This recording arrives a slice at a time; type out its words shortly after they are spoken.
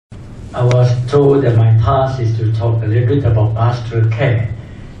I was told that my task is to talk a little bit about pastoral care,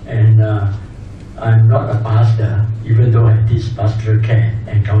 and I'm not a pastor, even though I teach pastoral care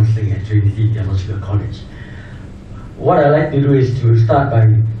and counselling at Trinity Theological College. What I like to do is to start by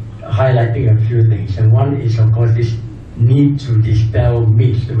highlighting a few things, and one is, of course, this need to dispel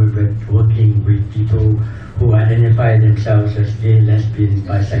myths when we're working with people who identify themselves as gay, lesbian,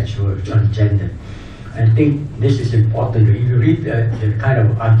 bisexual, transgender. I think this is important. If you read the kind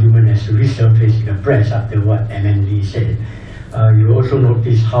of argument as resurfaced in the press after what MND said, you also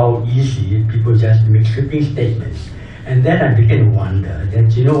notice how easy people just make sweeping statements. And then I begin to wonder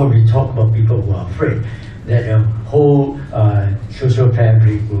that, you know, when we talk about people who are afraid that the whole social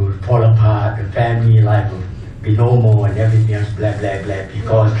fabric will fall apart, the family life will be no more and everything else, blah, blah, blah,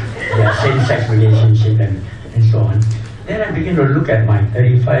 because there are same-sex relationship and so on. Then I begin to look at my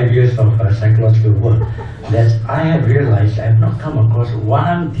 35 years of psychological work, that I have realized I have not come across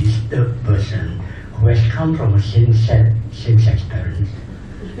one disturbed person who has come from a same-sex parents.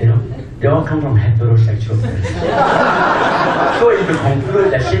 You know, they all come from heterosexual parents. So if you conclude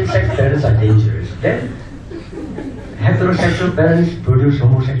that same-sex parents are dangerous, then heterosexual parents produce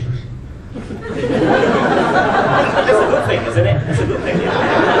homosexuals. That's a good thing, isn't it? That's a good thing.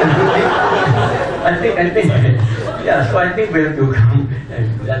 I think, yeah. So I think we have to come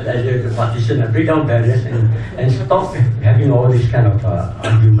to partition and break down barriers and stop having all these kind of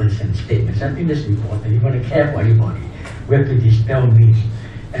arguments and statements. I think that's important. If you want to care for anybody, we have to dispel myths.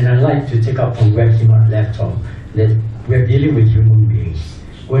 And I like to take up from where Kim left off that we're dealing with human beings.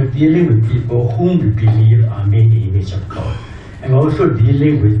 We're dealing with people whom we believe are made in the image of God. And we're also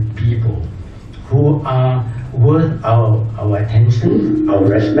dealing with people who are worth our attention, our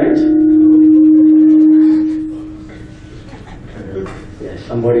respect. Yes,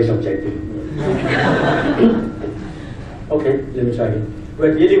 somebody's objecting. Okay, let me try again.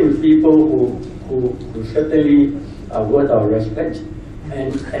 We're dealing with people who certainly are worth our respect.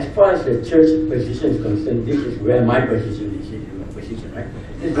 And as far as the church position is concerned, this is where my position is, right?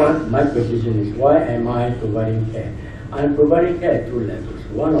 This is what my position is. Why am I providing care? I'm providing care at two levels.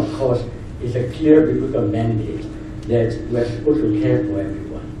 One, of course, is a clear biblical mandate that we're supposed to care for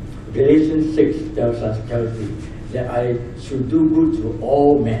everyone. Galatians 6 tells me that I should do good to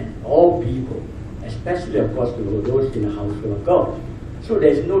all men, all people, especially, of course, to those in the household of God. So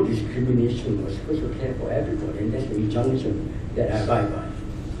there's no discrimination. We're supposed to care for everybody, and that's the injunction that I abide by.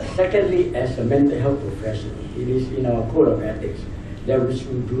 Secondly, as a mental health professional, it is in our code of ethics that we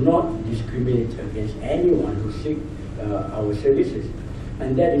do not discriminate against anyone who seeks our services,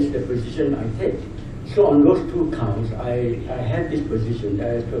 and that is the position I take. So on those two counts, I have this position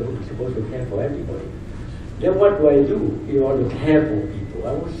that I'm supposed to care for everybody. Then what do I do if you want to care for people?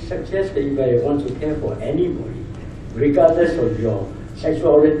 I would suggest that if I want to care for anybody, regardless of your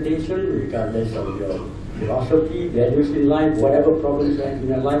sexual orientation, regardless of your philosophy, values in life, whatever problems you have in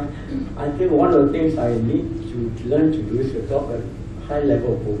your life, I think one of the things I need to learn to do is to adopt a high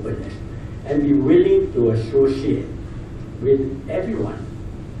level of openness and be willing to associate with everyone.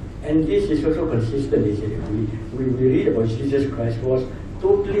 And this is also consistent, isn't it? We read about Jesus Christ was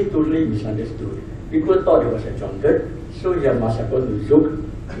totally misunderstood. People thought he was a drunkard, so he must have gone to joke,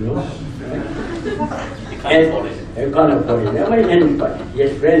 you know. And can't afford it. He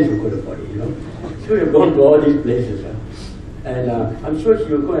has friends who could afford it, you know. So you've gone to all these places. And I'm sure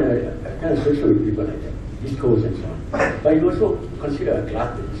you're going to kind of social with people like that, East Coast and so on. But you also consider a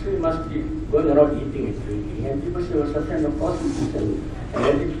glutton, so you must be going around eating and drinking. And people say he was a friend of prostitutes and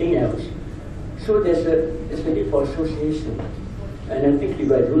everything else. So there's a need for association. And I think if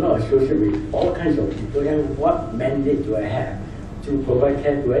I do not associate with all kinds of people, then what mandate do I have to provide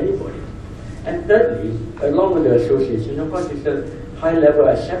care to anybody? And thirdly, along with the association, of course, it's a high-level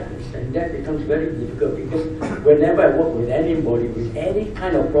acceptance, and that becomes very difficult because whenever I work with anybody with any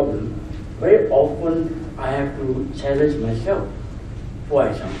kind of problem, very often I have to challenge myself. For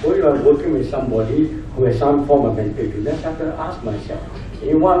example, if I'm working with somebody who has some form of mental illness, I have to ask myself,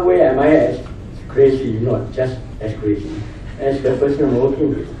 in what way am I as crazy, not just as crazy, as the person I'm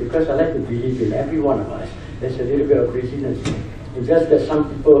working with? Because I like to believe in every one of us, there's a little bit of craziness. It's just that some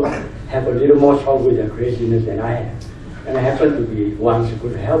people have a little more trouble with their craziness than I have. And I happen to be one who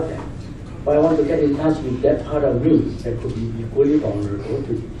could help them. But I want to get in touch with that part of me that could be equally vulnerable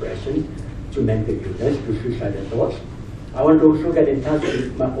to depression, to mental illness, to suicidal thoughts. I want to also get in touch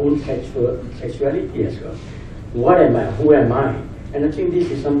with my own sexuality as well. What am I? Who am I? And I think this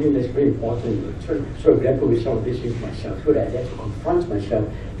is something that's very important. So grapple with some of these things myself, so that I have to confront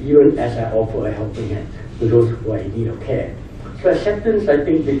myself even as I offer a helping hand to those who are in need of care. So acceptance, I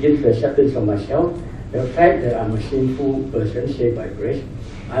think, begins with acceptance of myself, the fact that I'm a sinful person saved by grace.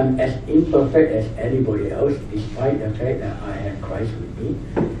 I'm as imperfect as anybody else, despite the fact that I have Christ with me,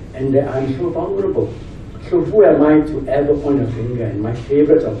 and that I'm so vulnerable. So who am I to ever point a finger? And my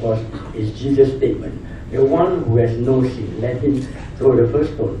favorite, of course, is Jesus' statement. The one who has no sin, let him throw the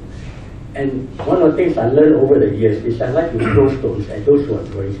first stone. And one of the things I learned over the years is I like to throw stones at those who are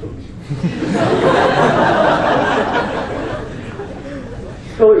throwing stones.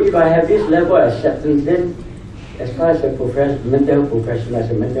 So if I have this level of acceptance, then as far as a mental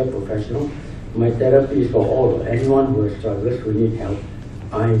professional, my therapy is for all. Anyone who struggles, who need help,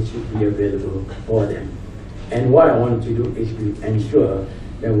 I should be available for them. And what I want to do is to ensure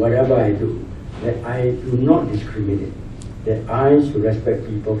that whatever I do, that I do not discriminate, that I should respect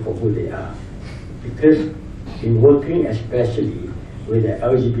people for who they are. Because in working especially with the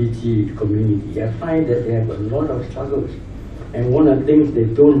LGBT community, I find that they have a lot of struggles. And one of the things they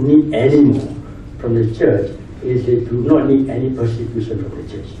don't need anymore from the church is they do not need any persecution from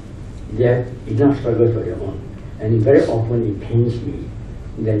the church. They have enough struggles of their own. And very often it pains me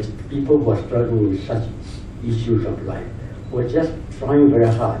that people who are struggling with such issues of life, who are just trying very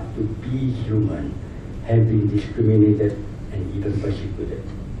hard to be human, have been discriminated and even persecuted,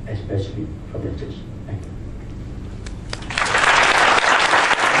 especially from the church. Thank you.